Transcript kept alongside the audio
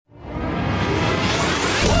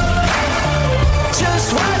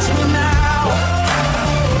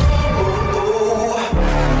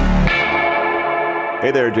Hey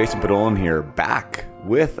there, Jason Podolin here, back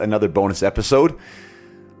with another bonus episode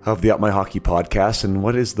of the Up My Hockey podcast. And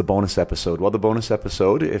what is the bonus episode? Well, the bonus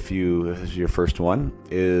episode, if this is your first one,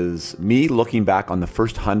 is me looking back on the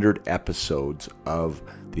first 100 episodes of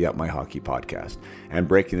the Up My Hockey podcast and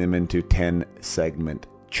breaking them into 10 segment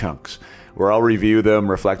chunks, where I'll review them,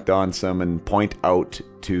 reflect on some, and point out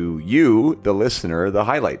to you, the listener, the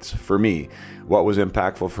highlights for me, what was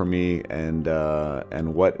impactful for me, and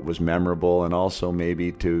what was memorable, and also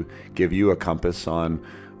maybe to give you a compass on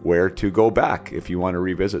where to go back if you want to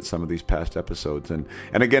revisit some of these past episodes. And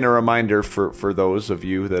again, a reminder for those of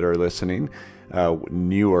you that are listening,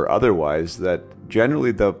 new or otherwise, that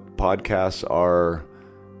generally the podcasts are,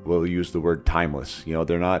 we'll use the word timeless. You know,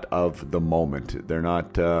 they're not of the moment. They're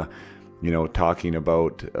not, talking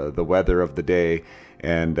about the weather of the day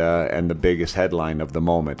and the biggest headline of the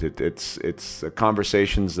moment. It's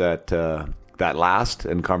conversations that last,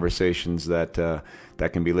 and conversations that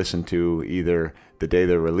can be listened to either the day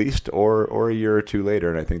they're released or a year or two later.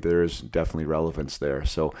 And I think there is definitely relevance there.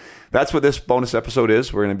 So that's what this bonus episode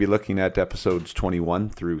is. We're going to be looking at episodes 21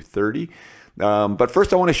 through 30. But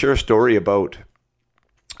first, I want to share a story about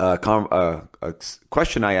a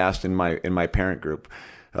question I asked in my parent group.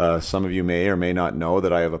 Some of you may or may not know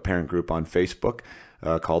that I have a parent group on Facebook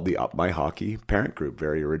called the Up My Hockey Parent Group.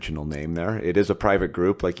 Very original name there. It is a private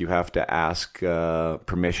group. Like, you have to ask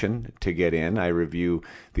permission to get in. I review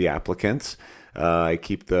the applicants. I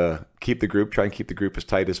keep the group, try and keep the group as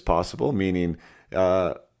tight as possible, meaning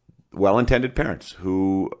well-intended parents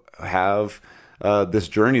who have this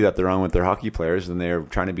journey that they're on with their hockey players, and they're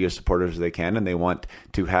trying to be as supportive as they can, and they want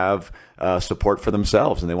to have support for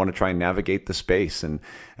themselves, and they want to try and navigate the space. And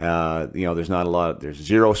there's not a lot. There's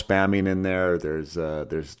zero spamming in there.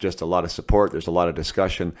 There's just a lot of support. There's a lot of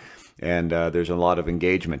discussion, and there's a lot of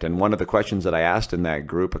engagement. And one of the questions that I asked in that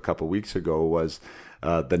group a couple weeks ago was,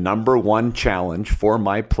 the number one challenge for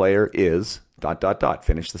my player is ...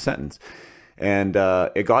 Finish the sentence. And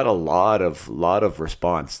it got a lot of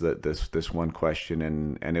response, that this one question,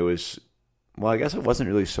 and it was, well, I guess it wasn't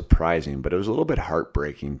really surprising, but it was a little bit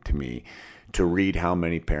heartbreaking to me to read how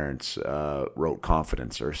many parents wrote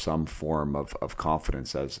confidence, or some form of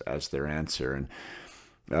confidence as their answer. And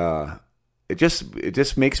it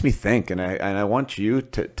just makes me think, and I want you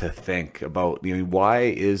to think about, why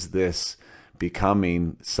is this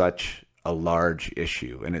becoming such a large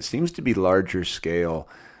issue? And it seems to be larger scale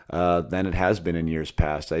than it has been in years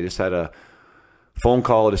past. I just had a phone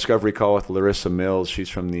call, a discovery call with Larissa Mills. She's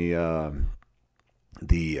from the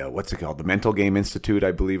what's it called? The Mental Game Institute,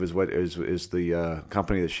 I believe, is what is the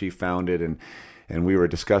company that she founded, and we were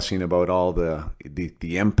discussing about all the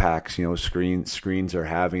impacts screens are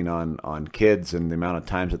having on kids, and the amount of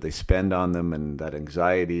times that they spend on them, and that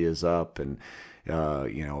anxiety is up, and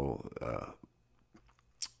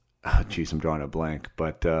geez, I'm drawing a blank,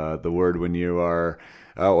 but the word when you are,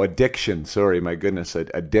 addiction. Sorry, my goodness,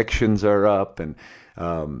 addictions are up, and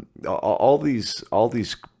all these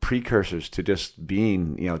precursors to just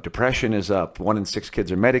being, depression is up. 1 in 6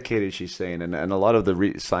 kids are medicated, she's saying, and a lot of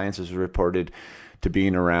the science is reported to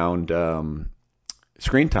being around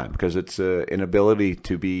screen time, because it's an inability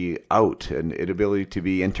to be out, an inability to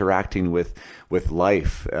be interacting with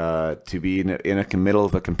life, to be in a middle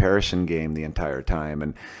of a comparison game the entire time,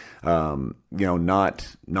 and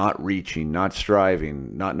not reaching, not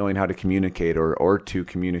striving, not knowing how to communicate, or to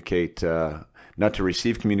communicate, not to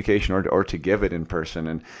receive communication, or to give it in person.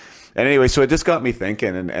 And anyway, so it just got me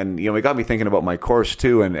thinking, and it got me thinking about my course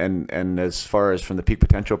too. And as far as from the Peak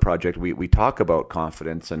Potential Project, we talk about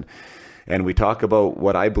confidence, and we talk about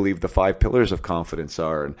what I believe the 5 pillars of confidence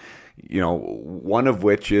are. And, one of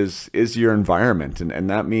which is your environment. And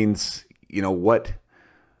that means, what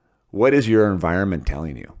is your environment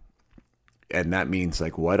telling you? And that means,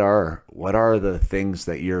 like, what are the things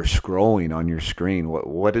that you're scrolling on your screen?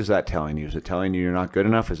 What is that telling you? Is it telling you you're not good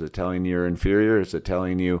enough? Is it telling you you're inferior? Is it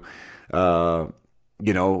telling you, what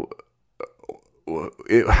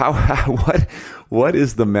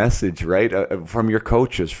is the message, right? From your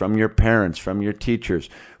coaches, from your parents, from your teachers,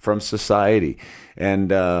 from society,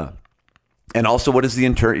 and also, what is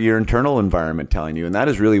your internal environment telling you? And that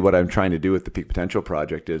is really what I'm trying to do with the Peak Potential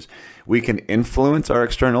Project. Is we can influence our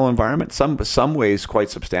external environment some ways quite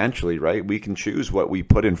substantially, right? We can choose what we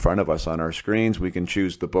put in front of us on our screens. We can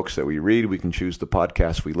choose the books that we read. We can choose the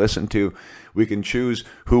podcasts we listen to. We can choose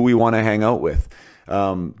who we want to hang out with.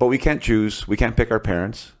 But we can't pick our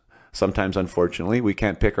parents. Sometimes, unfortunately, we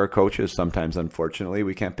can't pick our coaches. Sometimes, unfortunately,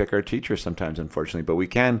 we can't pick our teachers. Sometimes, unfortunately, but we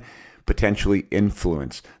can potentially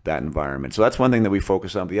influence that environment. So that's one thing that we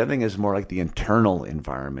focus on. The other thing is more like the internal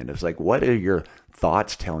environment. It's like, what are your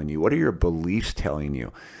thoughts telling you? What are your beliefs telling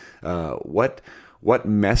you? What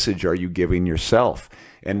message are you giving yourself?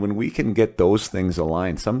 And when we can get those things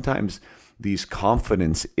aligned, sometimes these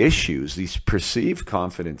confidence issues, these perceived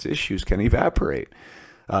confidence issues can evaporate.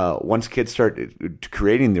 Once kids start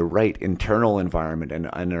creating the right internal environment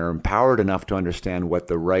and are empowered enough to understand what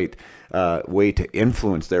the right way to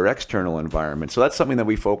influence their external environment. So that's something that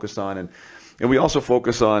we focus on. And we also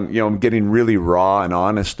focus on, getting really raw and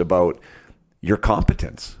honest about your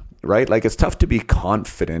competence, right? Like, it's tough to be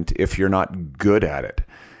confident if you're not good at it.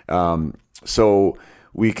 So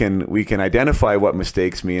we can identify what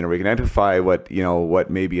mistakes mean, or we can identify what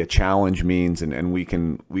maybe a challenge means, and we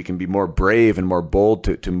can be more brave and more bold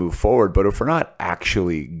to move forward. But if we're not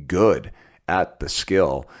actually good at the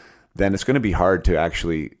skill, then it's going to be hard to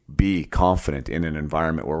actually be confident in an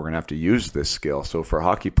environment where we're going to have to use this skill. So for a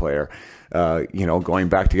hockey player, going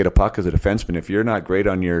back to get a puck as a defenseman, if you're not great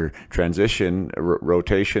on your transition,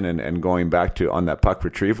 rotation, and going back to on that puck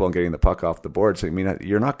retrieval and getting the puck off the boards,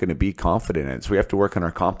 you're not going to be confident in it. So we have to work on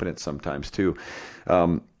our competence sometimes too.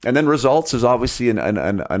 And then results is obviously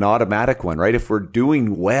an automatic one, right? If we're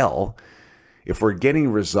doing well, if we're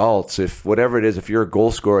getting results, if whatever it is, if you're a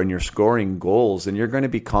goal scorer and you're scoring goals, then you're going to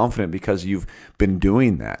be confident because you've been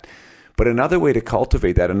doing that. But another way to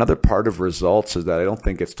cultivate that, another part of results is that I don't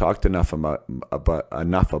think it's talked enough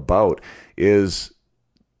about is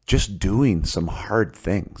just doing some hard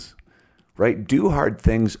things, right? Do hard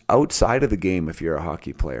things outside of the game if you're a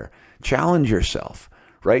hockey player. Challenge yourself,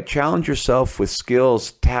 right? Challenge yourself with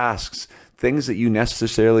skills, tasks, things that you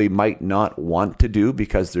necessarily might not want to do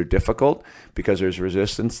because they're difficult, because there's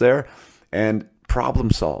resistance there, and problem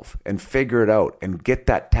solve and figure it out and get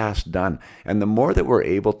that task done. And the more that we're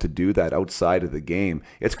able to do that outside of the game,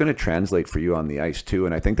 it's going to translate for you on the ice too.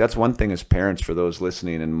 And I think that's one thing as parents, for those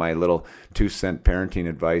listening, and my little 2-cent parenting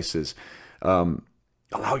advice is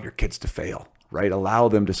allow your kids to fail. Right? Allow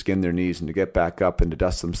them to skin their knees and to get back up and to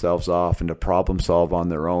dust themselves off and to problem solve on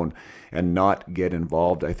their own and not get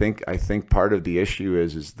involved. I think part of the issue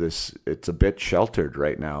is this, it's a bit sheltered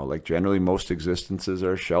right now. Like, generally most existences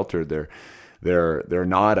are sheltered. They're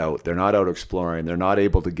not out. They're not out exploring. They're not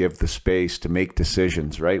able to give the space to make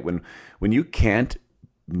decisions, right? When you can't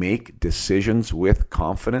make decisions with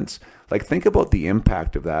confidence, like, think about the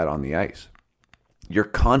impact of that on the ice. You're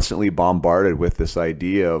constantly bombarded with this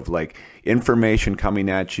idea of like information coming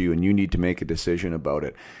at you and you need to make a decision about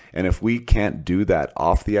it. And if we can't do that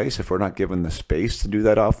off the ice, if we're not given the space to do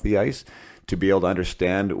that off the ice, to be able to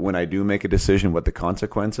understand when I do make a decision what the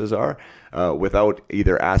consequences are, without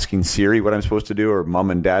either asking Siri what I'm supposed to do or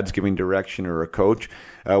mom and dad's giving direction or a coach,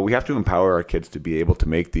 we have to empower our kids to be able to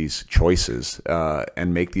make these choices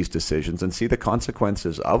and make these decisions and see the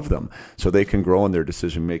consequences of them so they can grow in their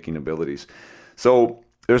decision-making abilities. So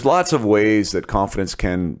there's lots of ways that confidence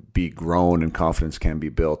can be grown and confidence can be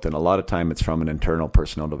built. And a lot of time it's from an internal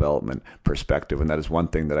personal development perspective. And that is one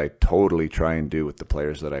thing that I totally try and do with the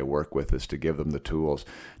players that I work with, is to give them the tools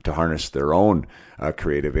to harness their own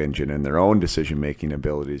creative engine and their own decision-making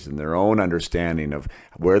abilities and their own understanding of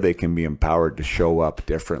where they can be empowered to show up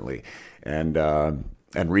differently. And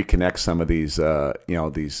reconnect some of these,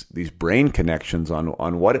 these brain connections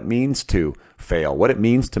on what it means to fail, what it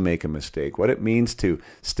means to make a mistake, what it means to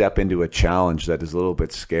step into a challenge that is a little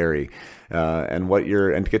bit scary,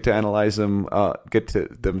 and get to analyze them, get to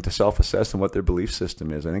them to self-assess and what their belief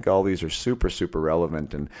system is. I think all these are super, super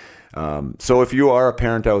relevant. And so if you are a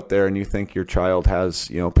parent out there and you think your child has,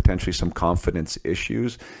 potentially some confidence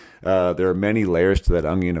issues, there are many layers to that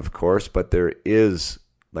onion, of course, but there is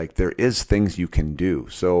things you can do.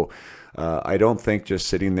 So I don't think just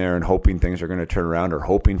sitting there and hoping things are going to turn around or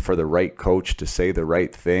hoping for the right coach to say the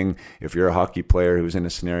right thing. If you're a hockey player who's in a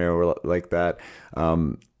scenario like that,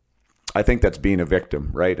 I think that's being a victim,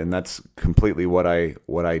 right? And that's completely what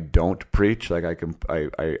I don't preach. Like,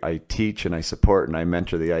 I teach and I support and I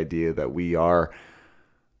mentor the idea that we are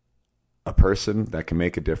a person that can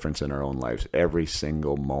make a difference in our own lives every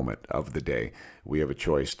single moment of the day. We have a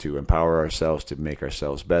choice to empower ourselves, to make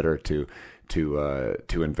ourselves better, to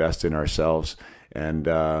invest in ourselves, and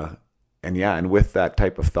with that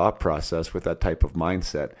type of thought process, with that type of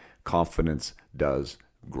mindset, confidence does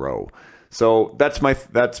grow. So that's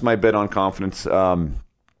my bit on confidence.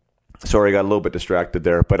 Sorry, I got a little bit distracted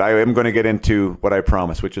there, but I am going to get into what I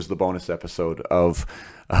promised, which is the bonus episode of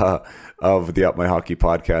the Up My Hockey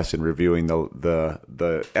podcast and reviewing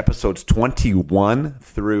the episodes 21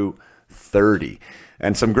 through 30.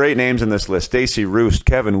 And some great names in this list: Stacey Roost,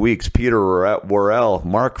 Kevin Weeks, Peter Worrell,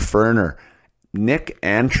 Mark Ferner, Nick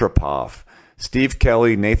Antropoff, Steve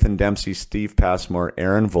Kelly, Nathan Dempsey, Steve Passmore,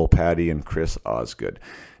 Aaron Volpatti, and Chris Osgood.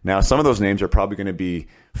 Now, some of those names are probably going to be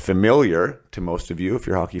familiar to most of you if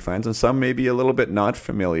you're hockey fans, and some may be a little bit not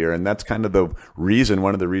familiar. And that's kind of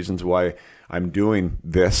one of the reasons why I'm doing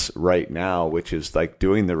this right now, which is like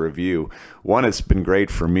doing the review. One, it's been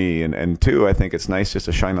great for me, and two, I think it's nice just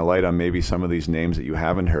to shine a light on maybe some of these names that you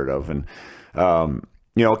haven't heard of. And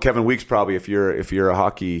Kevin Weeks, probably if you're a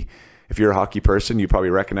hockey person, you probably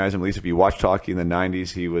recognize him. At least if you watched hockey in the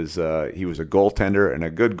 90s, he was a goaltender, and a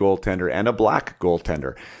good goaltender, and a black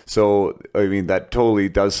goaltender. So I mean, that totally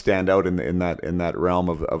does stand out in that realm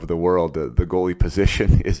of the world. The goalie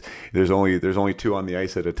position is there's only two on the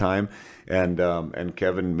ice at a time, and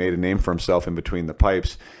Kevin made a name for himself in between the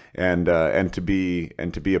pipes. And to be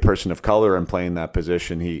a person of color and playing that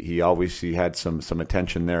position, he obviously had some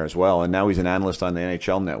attention there as well. And now he's an analyst on the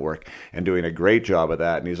NHL Network and doing a great job of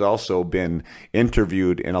that. And he's also been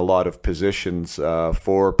interviewed in a lot of positions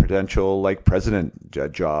for potential like president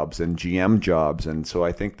jobs and GM jobs. And so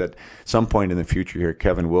I think that some point in the future here,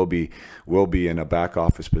 Kevin will be in a back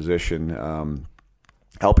office position.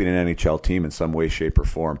 Helping an NHL team in some way, shape, or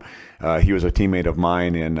form. He was a teammate of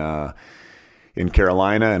mine in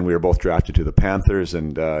Carolina, and we were both drafted to the Panthers.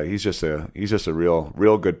 And he's just a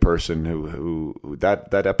real good person. Who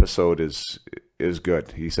that episode is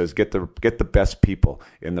good. He says get the best people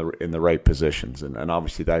in the right positions, and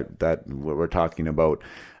obviously that we're talking about.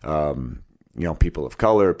 People of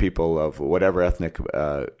color, people of whatever ethnic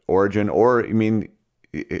origin, or I mean.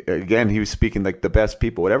 Again, he was speaking like the best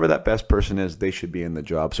people. Whatever that best person is, they should be in the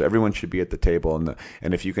job. So everyone should be at the table,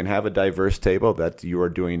 and if you can have a diverse table, that you are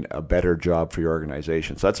doing a better job for your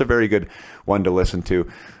organization. So that's a very good one to listen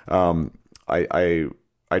to. I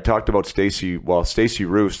talked about Stacey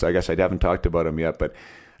Roos. I guess I haven't talked about him yet, but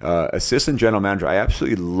assistant general manager. I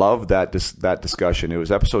absolutely love that discussion. It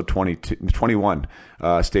was episode 21.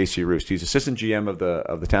 Stacey Roos. He's assistant GM of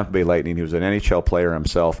the Tampa Bay Lightning. He was an NHL player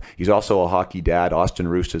himself. He's also a hockey dad. Austin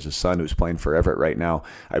Roos is his son, who's playing for Everett right now.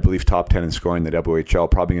 I believe top 10 in scoring in the WHL,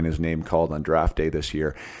 probably in his name called on draft day this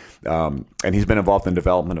year. And he's been involved in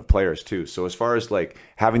development of players too. So as far as like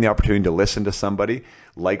having the opportunity to listen to somebody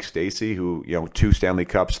like Stacey, who 2 Stanley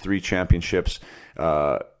Cups, 3 championships,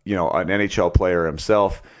 an NHL player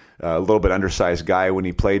himself, a little bit undersized guy when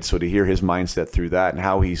he played, so to hear his mindset through that and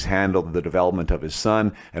how he's handled the development of his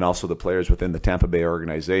son and also the players within the Tampa Bay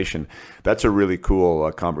organization, that's a really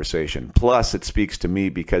cool conversation. Plus, it speaks to me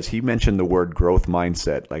because he mentioned the word growth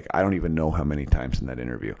mindset, like I don't even know how many times in that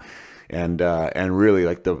interview. And really,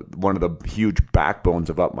 like one of the huge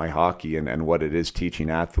backbones of Up My Hockey and what it is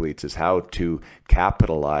teaching athletes is how to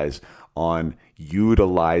capitalize on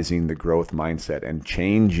utilizing the growth mindset and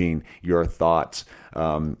changing your thoughts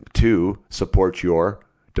to support your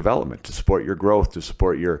development, to support your growth, to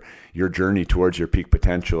support your journey towards your peak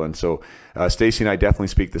potential. And so Stacey and I definitely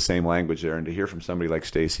speak the same language there. And to hear from somebody like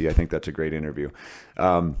Stacey, I think that's a great interview.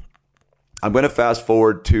 I'm going to fast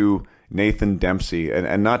forward to Nathan Dempsey,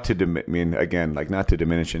 and not to not to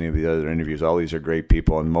diminish any of the other interviews. All these are great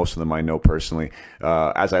people, and most of them I know personally.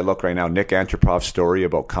 As I look right now, Nick Antropov's story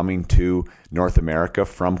about coming to North America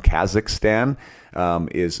from Kazakhstan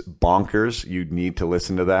is bonkers. You need to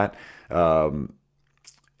listen to that. Aaron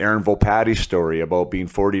Volpatti's story about being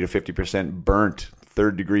 40 to 50% burnt,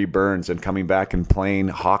 third-degree burns, and coming back and playing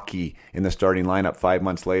hockey in the starting lineup 5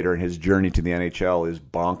 months later, and his journey to the NHL is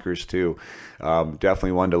bonkers too.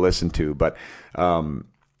 Definitely one to listen to. But I'm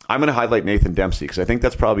going to highlight Nathan Dempsey because I think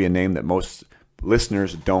that's probably a name that most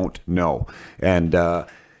listeners don't know. And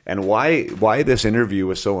why this interview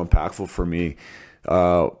was so impactful for me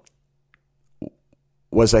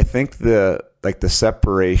was, I think, the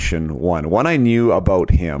separation one I knew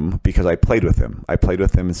about him because I played with him. I played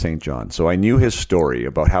with him in St. John. So I knew his story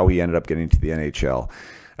about how he ended up getting to the NHL.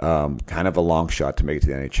 Kind of a long shot to make it to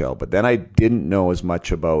the NHL. But then I didn't know as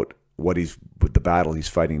much about with the battle he's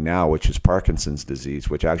fighting now, which is Parkinson's disease,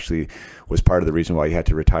 which actually was part of the reason why he had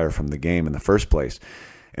to retire from the game in the first place.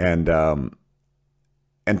 And to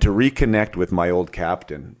reconnect with my old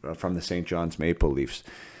captain from the St. John's Maple Leafs,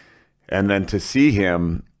 and then to see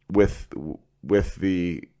him with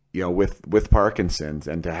Parkinson's,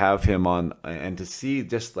 and to have him on, and to see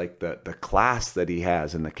just like the class that he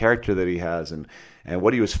has and the character that he has, and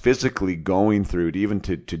what he was physically going through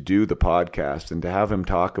to do the podcast, and to have him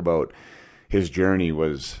talk about his journey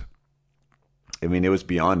was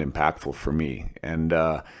beyond impactful for me. And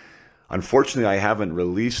unfortunately, I haven't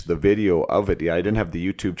released the video of it yet. I didn't have the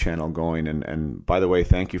YouTube channel going. And by the way,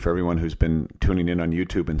 thank you for everyone who's been tuning in on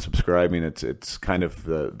YouTube and subscribing. It's kind of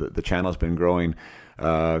the channel's been growing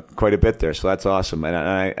quite a bit there, so that's awesome.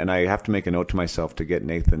 And I have to make a note to myself to get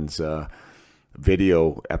Nathan's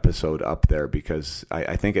video episode up there, because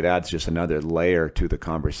I think it adds just another layer to the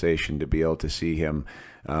conversation to be able to see him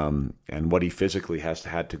and what he physically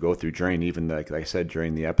had to go through during, even like I said,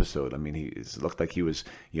 during the episode. I mean, he looked like he was,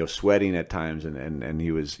 sweating at times, and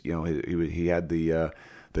he was, he had the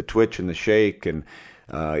twitch and the shake, and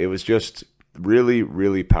it was just really,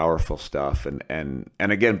 really powerful stuff. And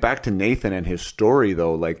again, back to Nathan and his story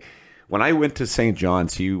though, like, when I went to St.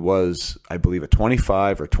 John's, he was, I believe, a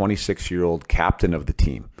 25 or 26-year-old captain of the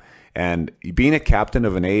team. And being a captain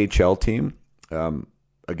of an AHL team,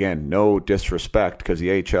 again, no disrespect, because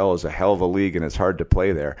the AHL is a hell of a league and it's hard to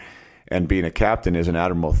play there. And being a captain is an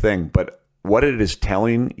admirable thing. But what it is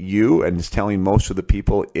telling you, and is telling most of the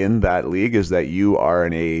people in that league, is that you are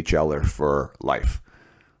an AHLer for life.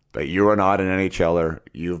 That you are not an NHLer.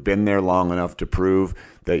 You've been there long enough to prove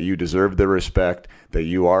that you deserve the respect, that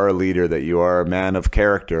you are a leader, that you are a man of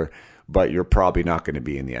character, but you're probably not going to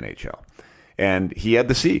be in the NHL. And he had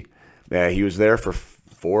the C. He was there for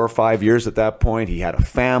 4 or 5 years at that point. He had a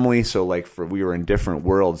family, so we were in different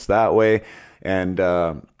worlds that way. And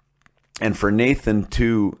for Nathan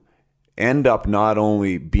to end up not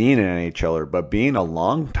only being an NHLer, but being a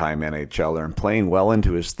longtime NHLer and playing well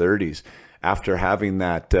into his 30s, after having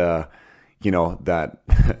that, that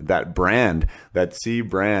brand, that C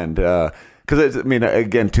brand, because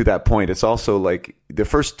again, to that point, it's also like the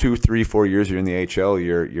first 2, 3, 4 years you're in the AHL,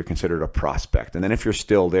 you're considered a prospect, and then if you're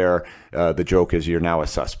still there, the joke is you're now a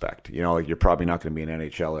suspect. You're probably not going to be an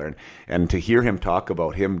NHLer, and to hear him talk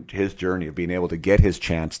about his journey of being able to get his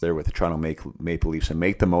chance there with the Toronto Maple Leafs and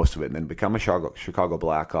make the most of it, and then become a Chicago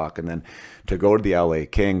Blackhawk, and then to go to the LA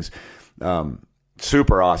Kings.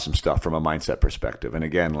 Super awesome stuff from a mindset perspective. And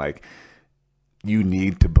again, you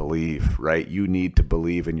need to believe, right? You need to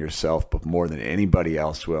believe in yourself, but more than anybody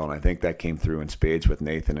else will. And I think that came through in spades with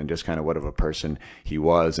Nathan, and just kind of what of a person he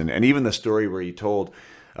was. And even the story where he told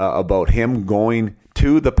about him going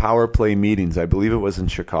to the power play meetings, I believe it was in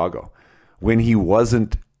Chicago, when he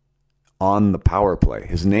wasn't on the power play.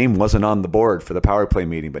 His name wasn't on the board for the power play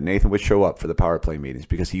meeting, but Nathan would show up for the power play meetings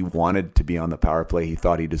because he wanted to be on the power play. He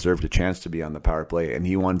thought he deserved a chance to be on the power play, and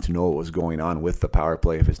he wanted to know what was going on with the power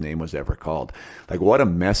play if his name was ever called. What a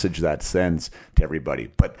message that sends to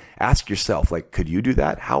everybody. But ask yourself, could you do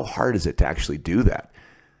that? How hard is it to actually do that?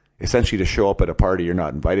 Essentially to show up at a party you're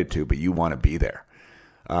not invited to, but you want to be there.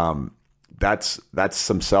 That's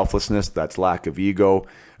some selflessness. That's lack of ego.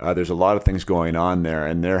 There's a lot of things going on there,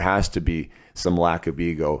 and there has to be some lack of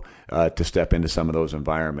ego to step into some of those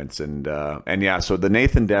environments. And yeah, so the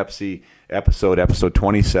Nathan Dempsey episode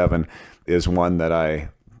 27, is one that I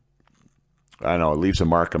don't know, it leaves a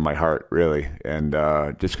mark on my heart, really. And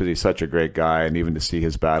just because he's such a great guy, and even to see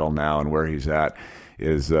his battle now and where he's at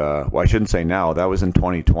is, well, I shouldn't say now, that was in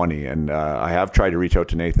 2020. And I have tried to reach out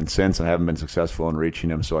to Nathan since, and I haven't been successful in reaching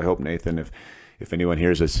him. So I hope, Nathan, if anyone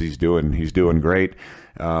hears this, he's doing great.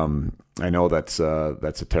 I know that's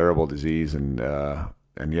a terrible disease, and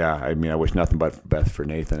yeah, I wish nothing but best for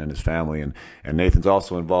Nathan and his family. And Nathan's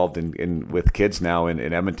also involved in with kids now in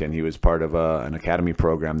Edmonton. He was part of an academy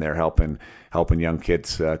program there, helping young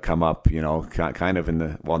kids come up. Kind of in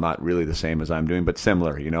the, well, not really the same as I'm doing, but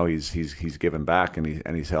similar. He's giving back,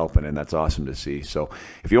 and he's helping, and that's awesome to see. So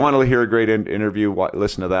if you want to hear a great interview,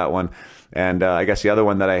 listen to that one. And I guess the other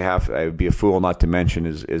one that I would be a fool not to mention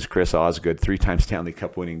is Chris Osgood, 3-time Stanley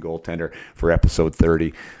Cup winning goaltender, for episode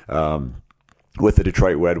 30 with the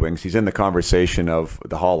Detroit Red Wings. He's in the conversation of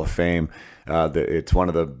the Hall of Fame. It's one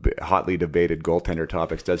of the hotly debated goaltender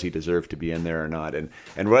topics. Does he deserve to be in there or not? And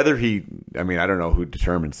whether he, I don't know who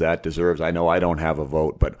determines that deserves. I know I don't have a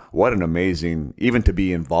vote, but what an amazing, even to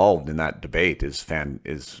be involved in that debate is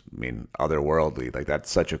otherworldly. That's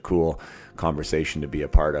such a cool conversation to be a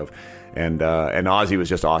part of. And Ozzy was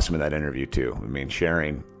just awesome in that interview too.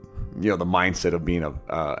 sharing the mindset of being an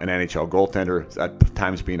NHL goaltender, at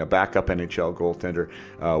times being a backup NHL goaltender,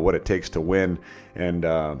 what it takes to win, and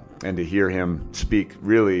to hear him speak.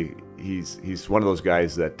 Really, he's one of those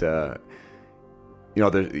guys that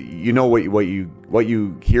what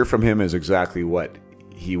you hear from him is exactly what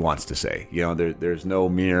he wants to say. There's no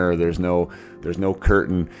mirror, there's no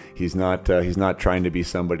curtain. He's not trying to be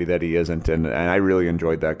somebody that he isn't. And I really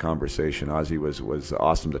enjoyed that conversation. Ozzy was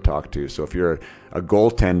awesome to talk to. So if you're a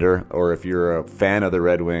goaltender, or if you're a fan of the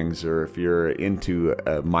Red Wings, or if you're into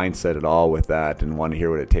a mindset at all with that and want to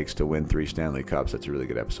hear what it takes to win 3 Stanley Cups, that's a really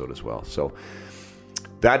good episode as well. So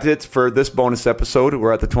that's it for this bonus episode.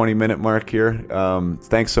 We're at the 20-minute mark here.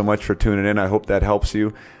 Thanks so much for tuning in. I hope that helps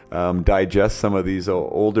you digest some of these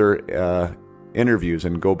older interviews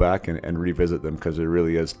and go back and revisit them, because there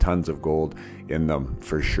really is tons of gold in them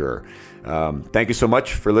for sure. Thank you so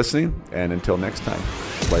much for listening, and until next time,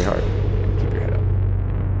 play hard.